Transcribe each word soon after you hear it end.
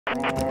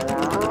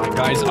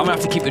Guys, I'm gonna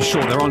have to keep this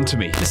short. They're on to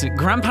me. Listen,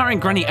 Grandpa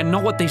and Granny are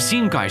not what they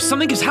seem, guys.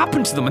 Something has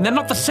happened to them, and they're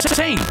not the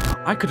same.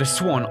 I could have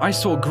sworn I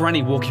saw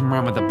Granny walking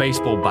around with a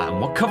baseball bat, and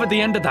what covered the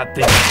end of that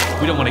thing?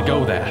 We don't want to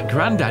go there.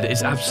 Granddad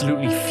is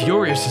absolutely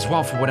furious as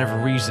well for whatever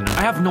reason.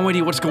 I have no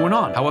idea what's going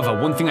on. However,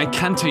 one thing I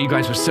can tell you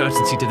guys with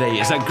certainty today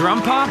is that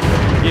Grandpa,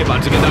 you're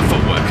about to get that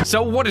footwork.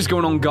 So what is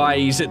going on,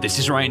 guys? This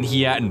is Ryan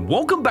here, and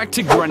welcome back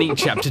to Granny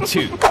Chapter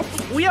 2.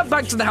 We are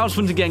back to the house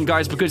once again,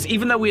 guys, because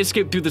even though we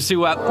escaped through the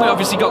sewer, we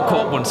obviously got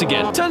caught once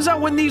again. Turns out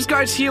when these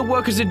guys here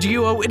work as a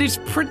duo, it is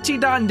pretty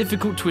darn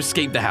difficult to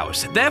escape the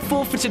house.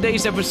 Therefore, for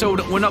today's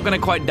episode, we're not going to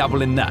quite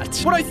dabble in that.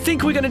 What I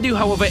think we're going to do,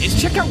 however, is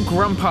check out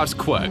Grandpa's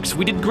quirks.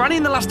 We did Granny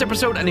in the last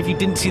episode, and if you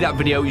didn't see that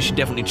video, you should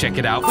definitely check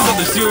it out. We got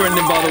the sewer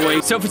ending, by the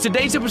way. So for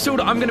today's episode,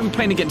 I'm going to be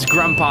playing against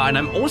Grandpa, and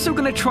I'm also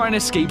going to try and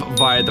escape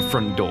via the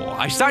front door.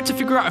 I started to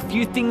figure out a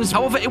few things,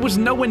 however, it was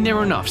nowhere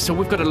near enough, so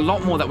we've got a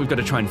lot more that we've got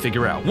to try and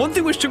figure out. One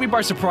thing which took me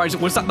by surprise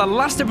was that the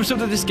last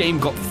episode of this game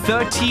got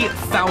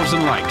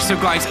 30,000 likes. So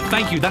guys,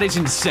 thank you, that is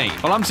insane.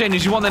 All I'm saying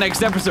is you want the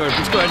next episode,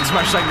 let's go ahead and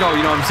smash that goal,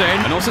 you know what I'm saying?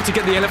 And also to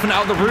get the elephant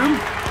out of the room,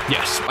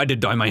 yes, I did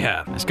dye my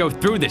hair. Let's go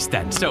through this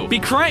then. So, be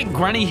quiet,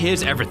 Granny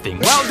hears everything.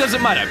 Well, it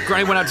doesn't matter.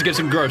 Granny went out to get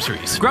some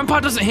groceries. Grandpa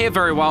doesn't hear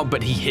very well,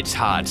 but he hits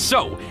hard.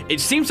 So, it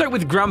seems like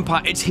with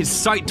Grandpa, it's his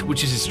sight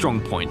which is his strong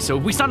point. So,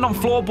 if we stand on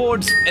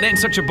floorboards, it ain't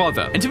such a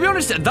bother. And to be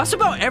honest, that's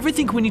about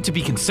everything we need to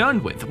be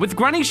concerned with. With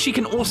Granny, she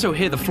can also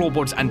hear the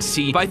floorboards and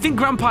see, but I think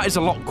Grandpa is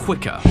a lot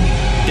quicker.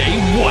 Day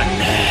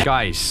 1.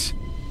 Guys,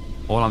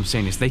 all I'm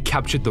saying is they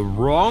captured the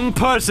wrong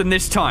person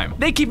this time.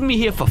 They're keeping me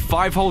here for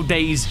 5 whole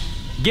days.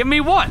 Give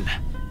me 1.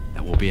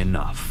 That will be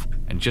enough.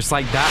 And just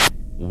like that,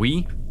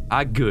 we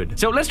are good.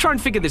 So let's try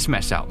and figure this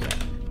mess out.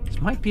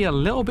 This might be a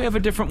little bit of a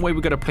different way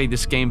we're going to play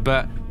this game,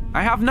 but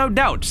I have no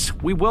doubts.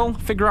 We will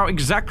figure out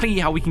exactly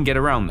how we can get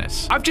around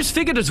this. I've just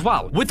figured as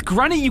well, with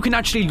Granny, you can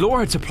actually lure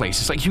her to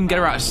places, like you can get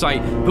her out of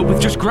sight, but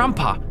with just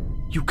Grandpa,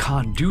 you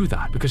can't do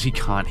that because he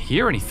can't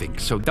hear anything.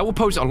 So that will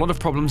pose a lot of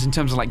problems in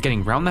terms of like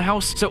getting around the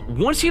house. So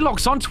once he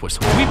locks onto us,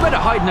 we better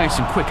hide nice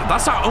and quick.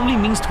 That's our only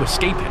means to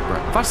escape it, bro.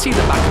 If I see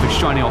the back of his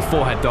shiny old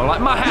forehead though, like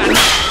my hand.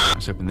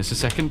 Let's open this a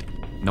second.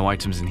 No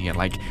items in here.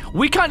 Like,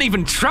 we can't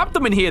even trap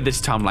them in here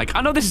this time. Like, I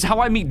know this is how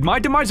I meet my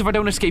demise if I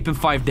don't escape in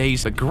 5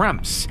 days, but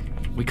Gramps,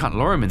 we can't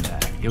lure him in there.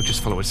 He'll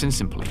just follow us in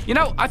simply. You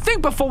know, I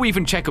think before we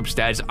even check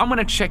upstairs, I'm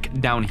gonna check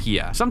down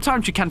here.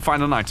 Sometimes you can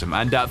find an item.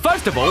 And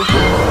first of all,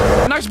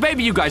 nice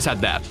baby you guys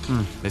had there.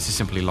 This is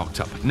simply locked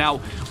up.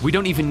 Now, we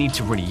don't even need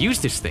to really use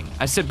this thing.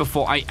 As said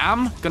before, I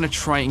am gonna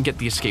try and get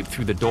the escape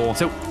through the door.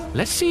 So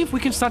let's see if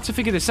we can start to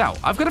figure this out.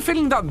 I've got a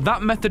feeling that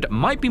that method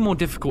might be more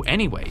difficult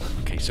anyway.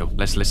 Okay, so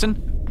let's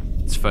listen.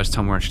 It's the first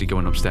time we're actually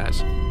going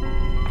upstairs.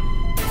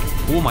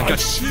 Oh my god.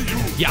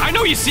 Yeah, I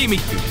know you see me.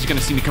 Dude, he's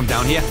gonna see me come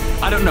down here.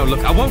 I don't know.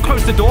 Look, I won't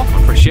close the door.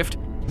 I'll press shift.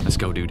 Let's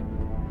go, dude.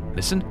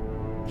 Listen.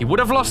 He would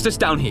have lost us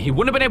down here. He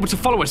wouldn't have been able to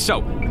follow us.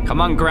 So,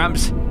 come on,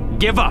 Gramps.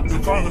 Give up.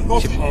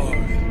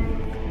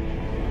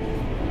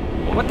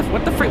 What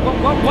the frick?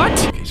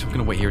 What? Okay, so we're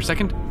gonna wait here a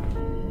second.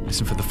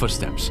 Listen for the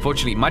footsteps.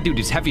 Fortunately, my dude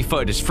is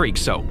heavy-footed as freak,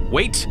 so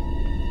wait.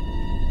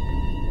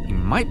 He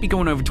might be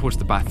going over towards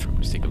the bathroom.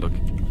 Let's take a look.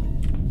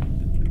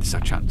 This is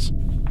our chance.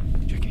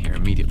 Check in here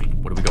immediately.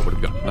 What do we got? What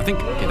do we got? Nothing?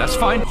 Okay, that's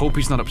fine. Hope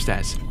he's not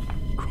upstairs.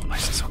 Crawl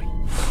nice and slowly.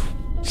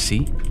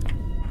 See?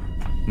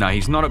 No,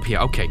 he's not up here.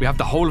 Okay, we have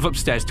the whole of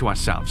upstairs to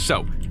ourselves.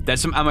 So, there's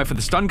some ammo for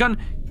the stun gun.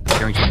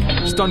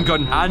 Stun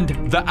gun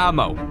and the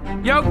ammo.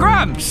 Yo,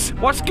 Gramps!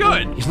 What's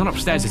good? He's not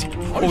upstairs, is he?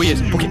 Oh, he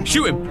is. Okay,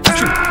 shoot him. Shoot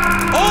him.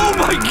 Oh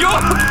my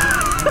god!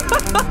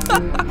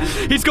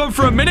 He's gone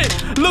for a minute.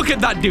 Look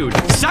at that dude.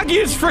 Saggy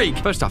as freak.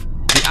 First off,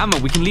 the ammo,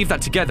 we can leave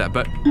that together,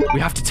 but we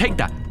have to take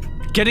that.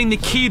 Getting the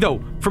key,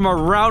 though, from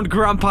around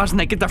Grandpa's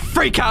neck. Get the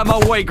freak out of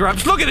my way,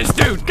 Gramps. Look at this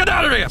dude. Get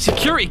out of here.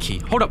 Security key.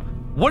 Hold up.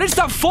 What is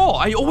that for?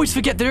 I always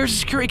forget there's a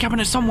security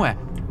cabinet somewhere.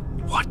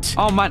 What?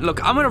 Oh, man,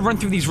 look, I'm gonna run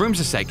through these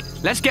rooms a sec.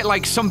 Let's get,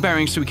 like, some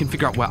bearings so we can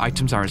figure out where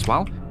items are as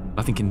well.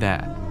 Nothing in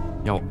there.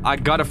 Yo, I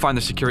gotta find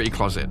the security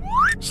closet.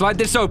 Slide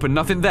this open,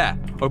 nothing there.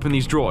 Open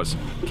these drawers.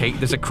 Okay,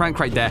 there's a crank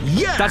right there.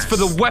 Yes! That's for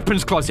the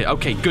weapons closet.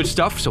 Okay, good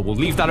stuff. So we'll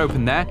leave that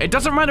open there. It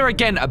doesn't matter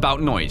again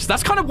about noise.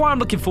 That's kind of why I'm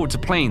looking forward to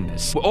playing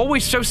this. We're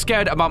always so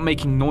scared about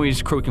making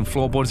noise, croaking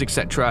floorboards,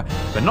 etc.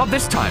 But not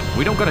this time.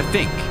 We don't gotta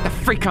think. The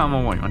freak out of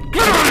my way, man.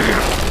 Get out of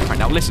here! Alright,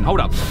 now listen, hold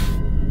up.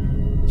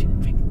 Dude,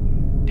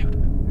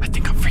 I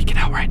think I'm freaking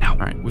out right now.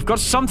 Alright, we've got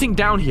something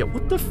down here.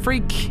 What the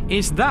freak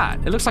is that?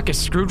 It looks like a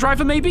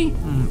screwdriver, maybe?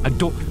 A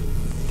door.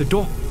 The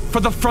door. For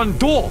the front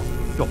door!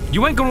 Yo,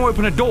 you ain't gonna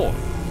open a door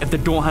if the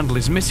door handle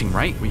is missing,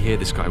 right? We hear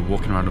this guy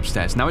walking around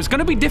upstairs. Now, it's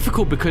gonna be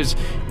difficult because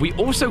we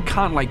also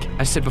can't, like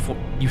I said before,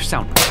 use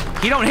sound.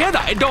 He don't hear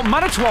that. It don't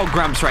matter to old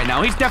Gramps right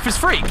now. He's deaf as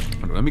freak.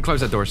 Let me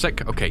close that door a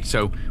sec. Okay,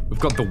 so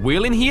we've got the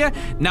wheel in here.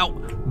 Now,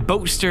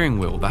 boat steering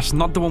wheel. That's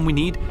not the one we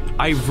need.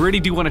 I really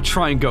do want to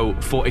try and go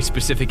for a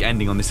specific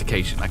ending on this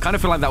occasion. I kind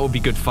of feel like that would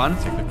be good fun.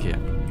 Take a look here.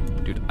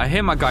 Dude, I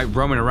hear my guy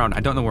roaming around. I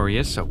don't know where he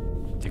is, so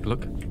take a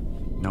look.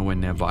 Nowhere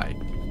nearby.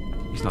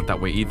 He's not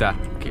that way either.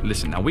 Okay,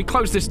 listen, now we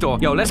close this door.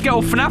 Yo, let's get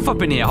old FNAF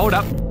up in here. Hold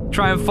up.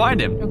 try and find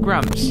him. Yo,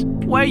 Gramps,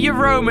 where you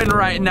roaming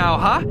right now,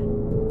 huh?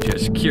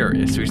 Just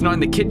curious. So he's not in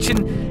the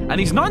kitchen, and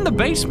he's not in the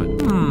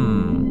basement.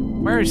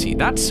 Where is he?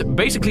 That's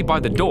basically by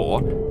the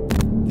door.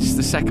 This is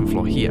the second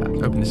floor here.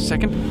 Open this a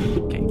second.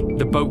 Okay,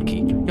 the boat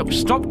key. Yo,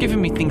 stop giving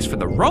me things for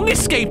the wrong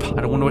escape.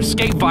 I don't want to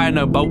escape via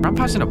no boat.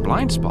 Grandpa's in a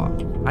blind spot.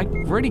 I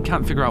really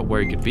can't figure out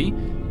where he could be.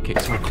 Okay,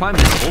 so we'll climb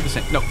this all the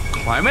same. No,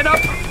 climb it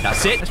up.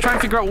 That's it. Let's try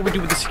and figure out what we do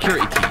with the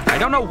security key. I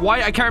don't know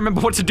why I can't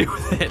remember what to do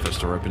with it.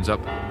 First door opens up.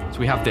 So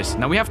we have this.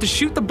 Now we have to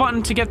shoot the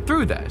button to get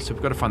through there. So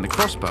we've got to find the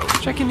crossbow.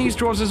 Check in these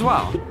drawers as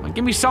well.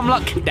 Give me some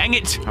luck. Dang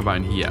it. How about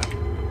in here?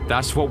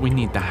 That's what we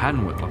need the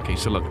hand with. Okay,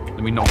 so look, let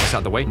me knock this out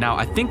of the way. Now,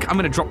 I think I'm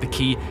going to drop the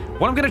key.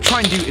 What I'm going to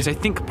try and do is, I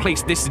think,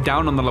 place this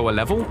down on the lower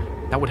level.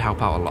 That would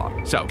help out a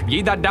lot. So,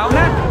 yeet that down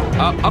there.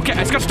 Okay,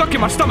 it's got stuck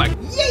in my stomach.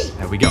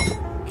 There we go.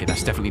 Okay,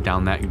 that's definitely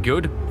down there.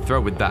 Good. Throw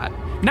with that.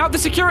 Now, the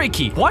security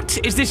key. What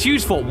is this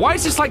used for? Why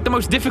is this like the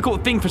most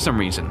difficult thing for some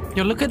reason?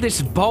 Yo, look at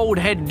this bald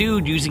head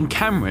dude using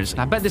cameras.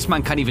 I bet this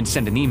man can't even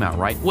send an email,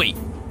 right? Wait,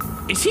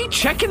 is he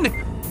checking the...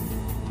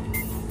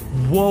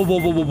 Whoa, whoa,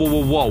 whoa, whoa, whoa,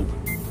 whoa, whoa.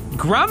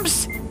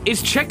 Gramps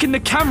is checking the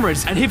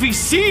cameras, and if he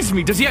sees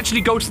me, does he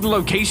actually go to the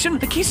location?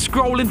 Like, he's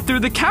scrolling through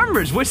the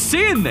cameras. We're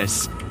seeing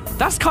this.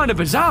 That's kind of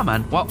bizarre,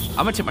 man. Well, I'm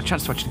gonna take my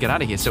chance to actually get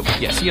out of here. So,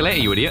 yeah, see you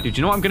later, you idiot. Dude,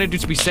 you know what I'm gonna do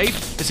to be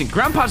safe? Listen,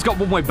 Grandpa's got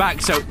one way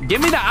back, so give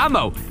me that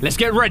ammo. Let's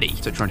get ready.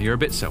 So, trying to hear a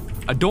bit, so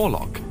a door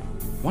lock.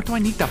 What do I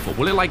need that for?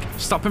 Will it, like,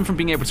 stop him from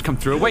being able to come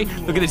through a way?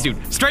 Look at this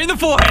dude. Straight in the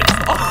forehead.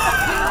 Oh.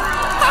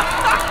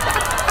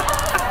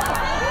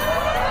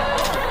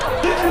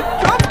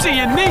 Drop to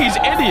your knees,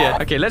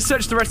 idiot. Okay, let's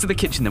search the rest of the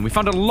kitchen then. We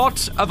found a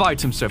lot of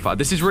items so far.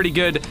 This is really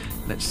good.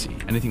 Let's see.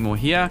 Anything more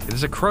here?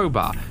 There's a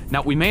crowbar.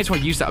 Now, we may as well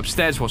use that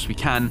upstairs whilst we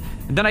can.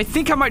 And then I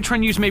think I might try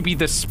and use maybe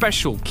the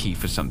special key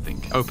for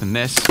something. Open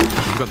this.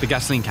 We've got the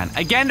gasoline can.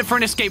 Again, for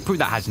an escape route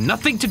that has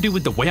nothing to do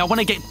with the way I want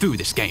to get through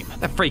this game.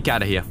 That freak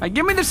out of here.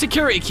 Give me the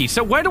security key.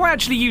 So where do I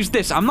actually use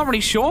this? I'm not really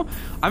sure.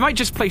 I might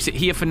just place it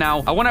here for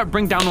now. I want to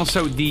bring down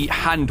also the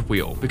hand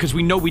wheel because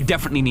we know we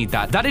definitely need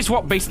that. That is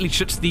what basically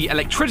shuts the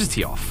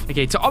electricity off.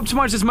 Okay, to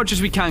optimize as much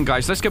as we can,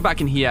 guys, let's go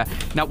back in here.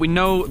 Now, we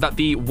know that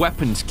the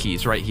weapons key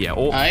is right here.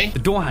 Or the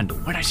door handle.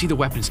 Where did I see the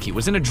weapons key? It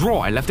was in a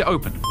drawer. I left it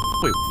open.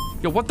 Wait,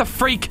 yo, what the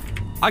freak?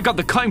 I got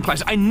the cutting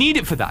pliers. I need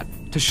it for that.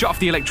 To shut off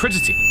the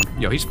electricity.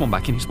 Yo, he spawned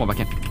back in. He spawned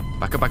back in.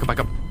 Back up, back up, back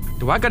up.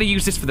 Do I gotta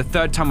use this for the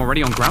third time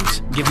already on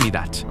Gramps? Give me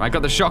that. I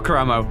got the shocker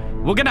ammo.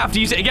 We're gonna have to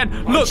use it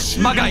again. Look,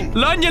 my guy,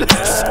 learn your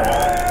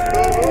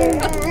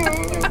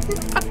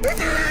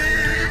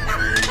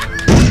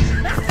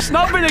It's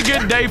not been a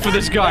good day for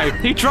this guy.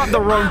 He trapped the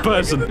wrong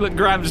person. Look,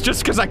 Gramps,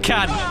 just because I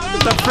can.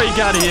 Get the freak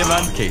out of here,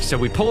 man. Okay, so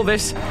we pull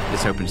this.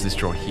 This opens this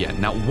drawer here.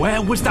 Now,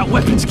 where was that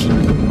weapons key?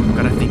 I'm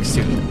gonna think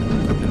soon.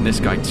 Open this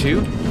guy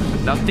too.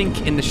 Nothing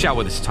in the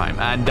shower this time.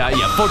 And,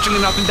 yeah,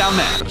 fortunately nothing down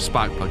there. Got a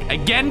spark plug.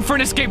 Again, for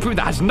an escape route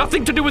that has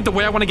nothing to do with the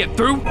way I want to get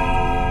through. Wait.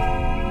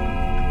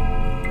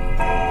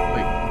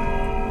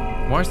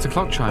 Why is the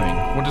clock chiming?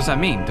 What does that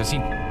mean? Does he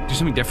do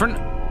something different?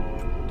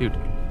 Dude,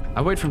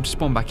 I wait for him to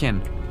spawn back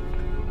in.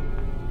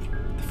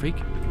 The freak?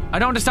 I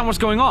don't understand what's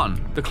going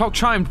on. The clock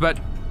chimed, but...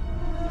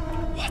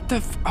 What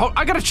the oh,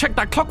 I gotta check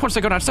that clock once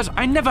I go downstairs.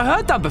 I never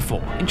heard that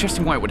before.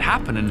 Interesting why it would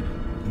happen, and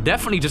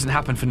definitely doesn't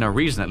happen for no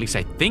reason, at least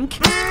I think.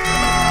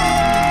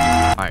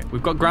 Alright,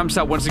 we've got Gramps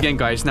out once again,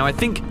 guys. Now, I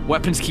think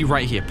weapons key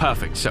right here.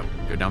 Perfect. So,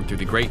 go down through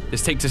the grate.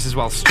 This takes us as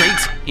well straight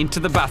into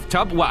the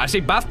bathtub. Well, I say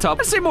bathtub.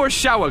 Let's say more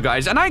shower,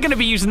 guys. And I ain't gonna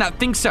be using that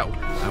thing, so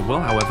I will,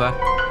 however,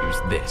 use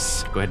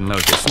this. Go ahead and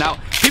load this. Now,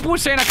 people were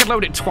saying I could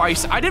load it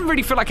twice. I didn't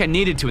really feel like I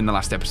needed to in the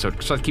last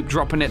episode, so I keep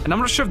dropping it. And I'm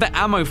not sure if the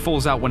ammo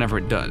falls out whenever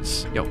it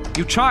does. Yo,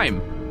 you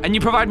chime. And you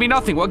provide me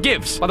nothing. What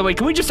gives? By the way,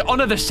 can we just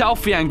honor the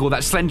selfie angle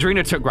that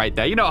Slendrina took right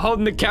there? You know,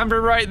 holding the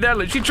camera right there.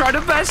 Literally tried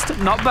her best.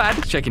 Not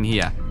bad. Check in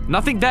here.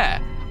 Nothing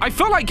there. I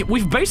feel like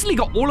we've basically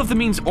got all of the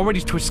means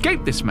already to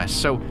escape this mess.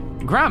 So,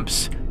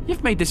 Gramps,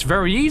 you've made this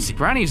very easy.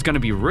 Granny's gonna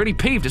be really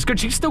peeved. It's good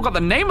she's still got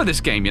the name of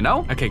this game, you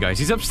know? Okay, guys,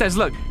 he's upstairs.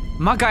 Look,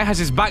 my guy has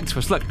his back to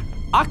us. Look,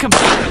 I can...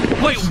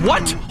 Wait,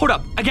 what? Hold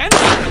up. Again?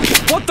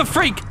 What the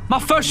freak? My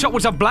first shot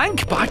was a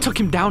blank, but I took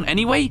him down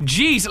anyway.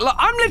 Jeez, look,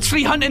 I'm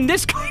literally hunting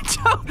this guy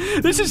down.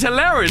 This is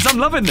hilarious. I'm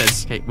loving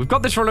this. Okay, we've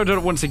got this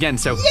reloaded once again,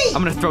 so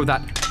I'm gonna throw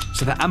that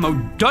so the ammo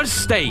does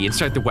stay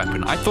inside the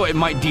weapon. I thought it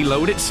might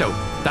deload it, so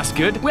that's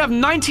good. We have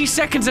 90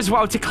 seconds as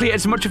well to clear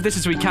as much of this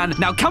as we can.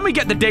 Now, can we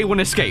get the day one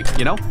escape,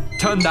 you know?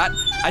 Turn that.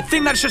 I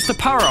think that's just the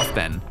power off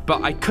then,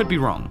 but I could be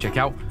wrong. Check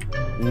out.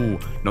 Ooh,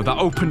 no, that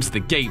opens the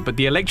gate, but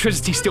the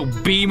electricity's still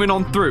beaming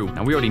on through.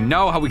 Now, we already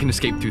know how we can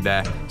escape through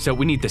there, so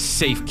we need the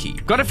safe key.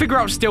 Gotta figure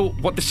out still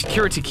what the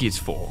security key is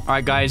for. All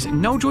right, guys,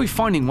 no joy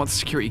finding what the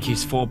security key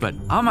is for, but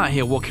I'm out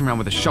here walking around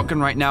with a shotgun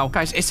right now.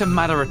 Guys, it's a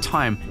matter of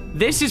time.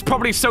 This is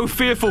probably so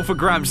fearful for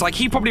Gramps. Like,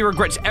 he probably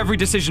regrets every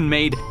decision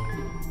made.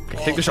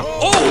 Okay, take the shot.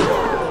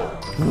 Oh!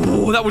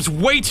 Ooh, that was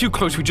way too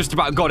close. We just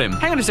about got him.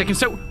 Hang on a second.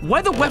 So,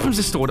 where the weapons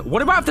are stored,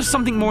 what about if there's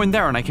something more in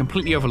there and I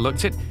completely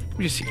overlooked it? Let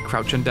me just see.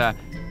 Crouch under...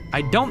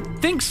 I don't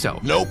think so.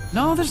 Nope.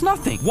 No, there's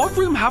nothing. What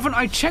room haven't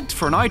I checked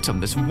for an item?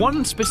 There's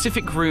one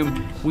specific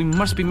room we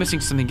must be missing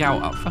something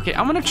out of. Okay,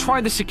 I'm gonna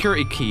try the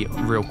security key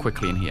real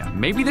quickly in here.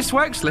 Maybe this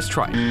works. Let's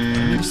try.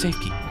 I need a safe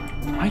key.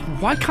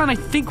 Why can't I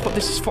think what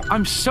this is for?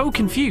 I'm so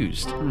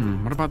confused.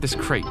 What about this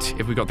crate?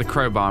 If we got the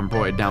crowbar and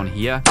brought it down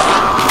here.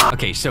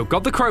 Okay, so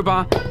got the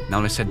crowbar. Now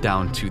let's head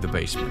down to the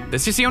basement.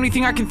 This is the only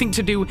thing I can think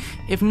to do.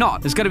 If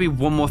not, there's got to be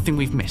one more thing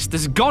we've missed.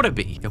 There's got to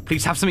be. Yo,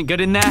 please have something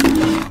good in there.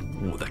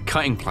 Oh, the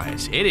cutting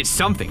pliers. It is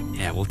something.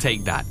 Yeah, we'll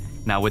take that.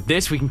 Now with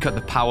this, we can cut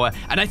the power,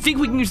 and I think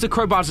we can use the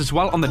crowbars as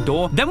well on the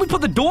door. Then we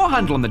put the door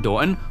handle on the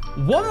door, and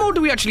what more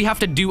do we actually have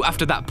to do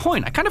after that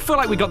point? I kind of feel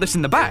like we got this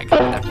in the bag.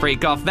 That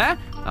freak off there.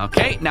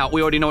 Okay, now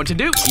we already know what to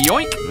do.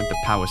 Yoink! With the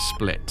power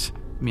split.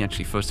 Let me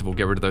actually, first of all,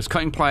 get rid of those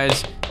cutting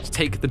pliers. Let's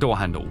take the door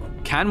handle.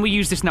 Can we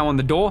use this now on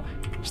the door?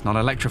 It's not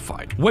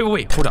electrified.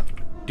 Wait, hold up.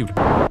 Dude,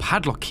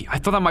 padlock key. I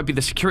thought that might be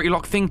the security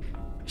lock thing.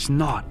 It's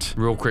not.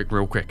 Real quick.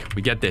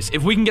 We get this.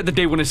 If we can get the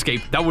day one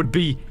escape, that would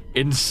be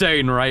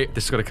insane, right?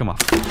 This has got to come off.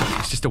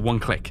 It's just a one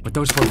click. But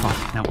those both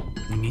off. Now,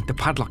 we need the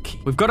padlock key.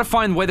 We've got to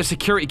find where the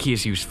security key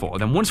is used for.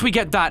 Then once we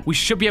get that, we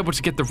should be able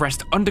to get the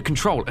rest under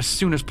control as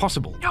soon as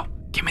possible. Yo,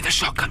 give me the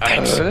shotgun,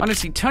 thanks.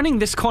 Honestly, turning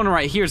this corner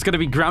right here is going to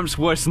be Gramps'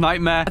 worst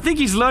nightmare. I think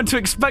he's learned to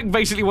expect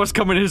basically what's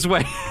coming his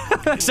way.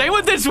 Same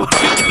with this one.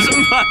 It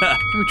doesn't matter.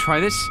 Let me try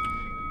this.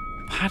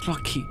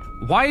 Padlock key.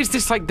 Why is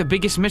this like the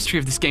biggest mystery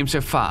of this game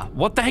so far?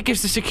 What the heck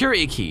is the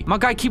security key? My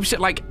guy keeps it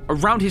like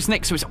around his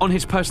neck so it's on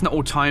his person at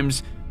all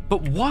times.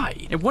 But why?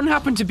 It wouldn't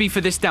happen to be for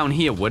this down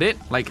here, would it?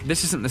 Like,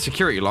 this isn't the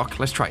security lock.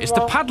 Let's try it. It's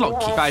the padlock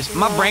key. Guys,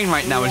 my brain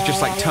right now is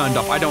just like turned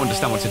off. I don't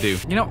understand what to do.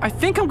 You know, I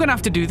think I'm gonna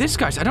have to do this,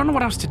 guys. I don't know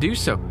what else to do,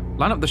 so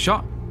line up the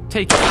shot.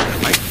 Take it.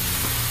 Like,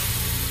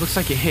 looks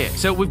like it hit.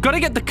 So we've got to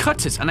get the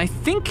cutters, and I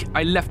think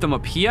I left them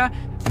up here.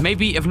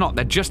 Maybe, if not,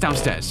 they're just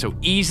downstairs, so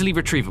easily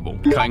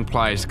retrievable. Cutting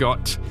pliers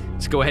got.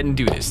 Let's go ahead and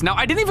do this. Now,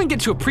 I didn't even get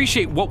to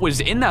appreciate what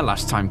was in there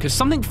last time, because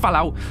something fell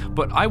out,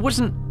 but I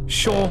wasn't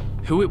sure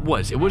who it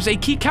was. It was a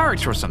key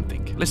character or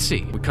something. Let's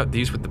see. We cut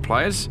these with the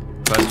pliers.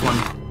 First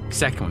one,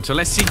 second one. So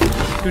let's see.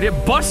 Dude,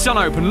 it busts on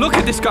open. Look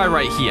at this guy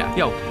right here.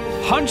 Yo,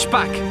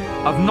 Hunchback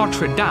of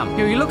Notre Dame.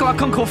 Yo, you look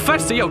like Uncle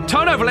Fester. Yo,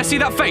 turn over. Let's see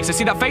that face. Let's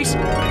see that face.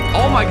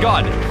 Oh my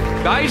God.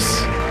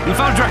 Guys, we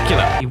found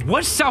Dracula. He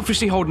was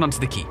selfishly holding onto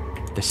the key.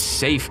 The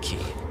safe key.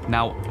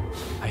 Now,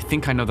 I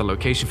think I know the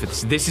location for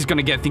this. This is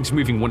gonna get things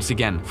moving once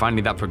again.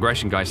 Finally, that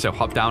progression, guys. So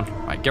hop down.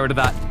 All right, get rid of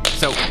that.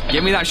 So,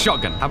 give me that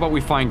shotgun. How about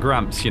we find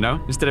Gramps, you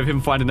know? Instead of him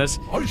finding us.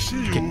 I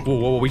see you. Okay.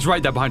 Whoa, he's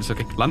right there behind us.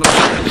 Okay, land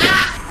on the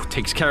shotgun.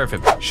 Takes care of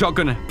him.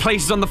 Shotgun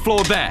places on the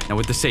floor there. Now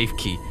with the safe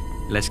key,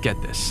 let's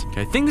get this.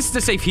 Okay, I think this is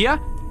the safe here.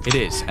 It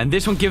is. And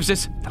this one gives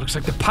us, that looks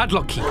like the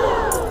padlock key.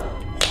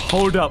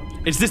 Hold up.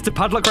 Is this the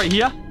padlock right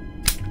here?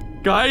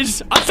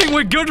 Guys, I think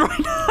we're good right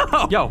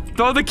now. Yo,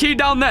 throw the key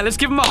down there. Let's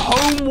give him a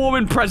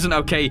home-warming present,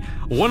 okay?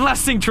 One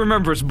last thing to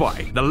remember us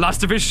by. The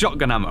last of his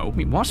shotgun ammo. I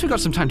mean, whilst we got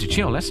some time to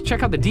chill, let's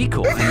check out the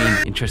decor. I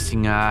mean,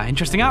 interesting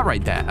art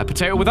right there. A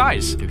potato with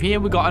eyes. Through here,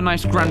 we got a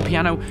nice grand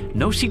piano.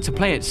 No seat to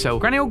play it, so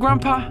Granny or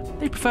Grandpa,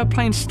 they prefer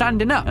playing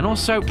standing up. And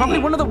also, probably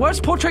one of the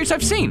worst portraits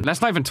I've seen.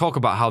 Let's not even talk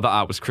about how that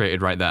art was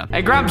created right there.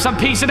 Hey, Gramps, I'm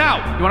peacing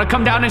out. You want to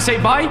come down and say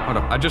bye? Hold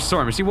up, I just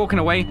saw him. Is he walking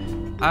away?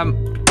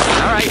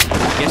 All right,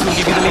 guess we'll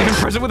give you the leaving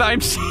present with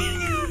IMC.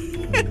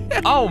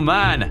 Oh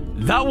man,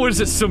 that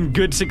was some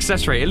good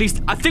success rate. At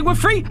least I think we're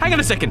free. Hang on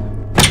a second.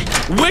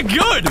 We're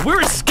good.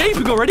 We're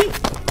escaping already.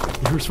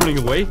 We're just running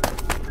away.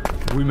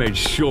 We made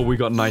sure we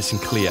got nice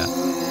and clear.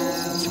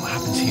 Let's see what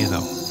happens here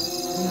though.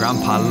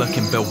 Grandpa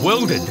looking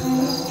bewildered,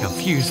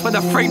 confused. Where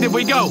the freak did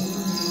we go?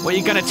 What are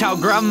you gonna tell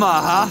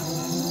Grandma,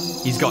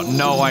 huh? He's got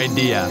no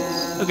idea.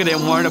 Look at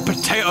him wearing a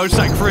potato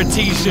sack for a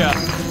t-shirt.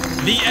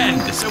 The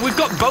end. So we've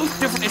got both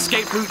different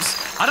escape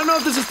routes. I don't know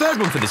if there's a third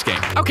one for this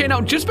game. Okay, now,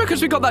 just because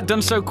we got that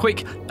done so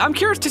quick, I'm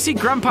curious to see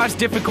Grandpa's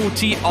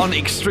difficulty on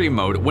extreme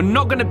mode. We're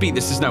not gonna beat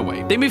this, there's no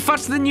way. They move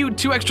faster than you,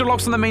 2 extra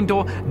locks on the main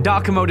door,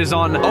 darker mode is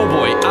on. Oh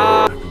boy,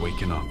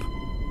 waking up.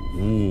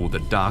 Ooh, the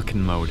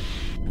darkened mode.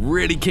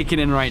 Really kicking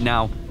in right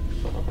now.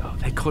 Oh,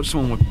 they caught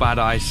someone with bad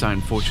eyesight,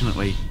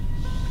 unfortunately.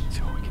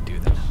 So we can do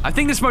that. I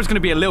think this mode's gonna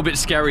be a little bit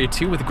scarier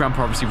too, with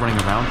Grandpa obviously running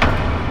around.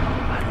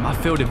 Man, my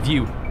field of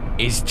view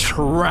is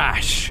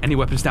trash. Any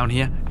weapons down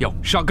here? Yo,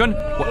 shotgun?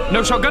 What?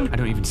 No shotgun? I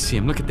don't even see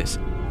him. Look at this.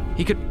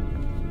 He could...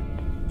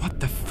 What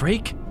the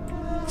freak?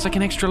 It's like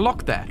an extra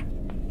lock there.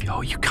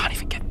 Yo, you can't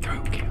even get through.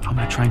 Okay, I'm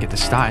gonna try and get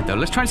this started though.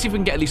 Let's try and see if we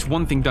can get at least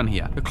one thing done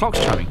here. The clock's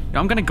chiming. Yo,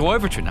 I'm gonna go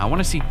over to it now. I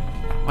wanna see...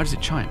 Why does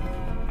it chime?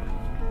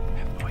 I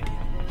have no idea.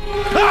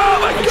 Oh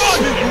my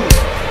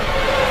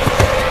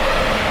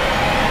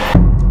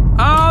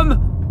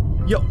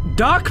god! Yo,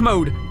 dark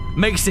mode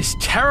makes this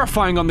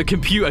terrifying on the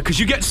computer because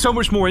you get so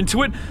much more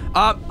into it.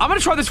 I'm gonna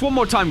try this one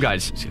more time,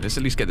 guys. So let's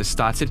at least get this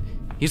started.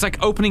 He's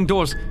like opening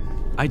doors.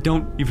 I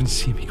don't even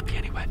see him. He could be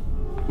anywhere.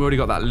 We already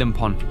got that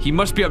limp on. He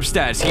must be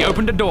upstairs. He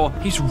opened a door.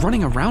 He's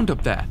running around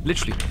up there.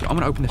 Literally. I'm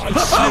gonna open this.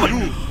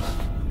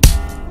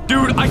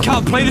 Dude, I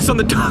can't play this on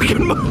the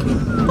darkened mode.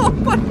 Oh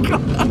my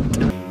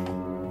god.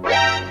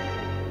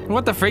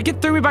 What the freak?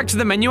 It threw me back to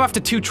the menu after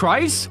 2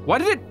 tries? Why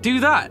did it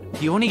do that?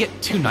 You only get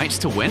 2 nights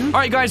to win?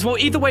 All right, guys. Well,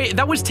 either way,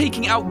 that was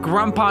taking out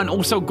Grandpa and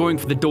also going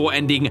for the door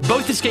ending.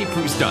 Both escape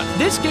routes done.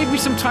 This gave me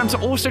some time to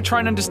also try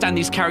and understand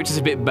these characters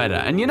a bit better.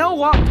 And you know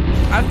what?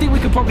 I think we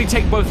could probably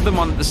take both of them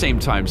on at the same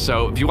time.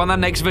 So if you want that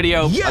next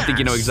video, I think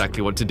you know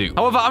exactly what to do.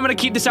 However, I'm going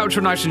to keep this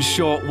outro nice and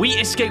short. We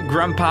escaped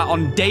Grandpa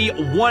on day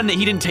 1.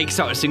 He didn't take us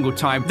out a single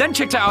time. Then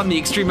checked out on the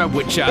extreme mode,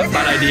 which,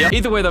 bad idea.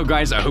 Either way, though,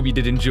 guys, I hope you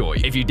did enjoy.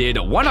 If you did,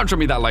 why not drop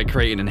me that like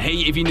rating? And hey,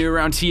 if you're new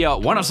around here,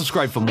 why not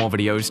subscribe for more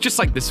videos just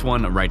like this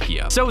one right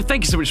here? So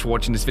thank you so much for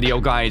watching this video,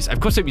 guys. Of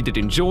course, I hope you did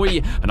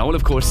enjoy, and I will,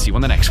 of course, see you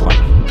on the next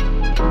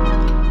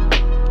one.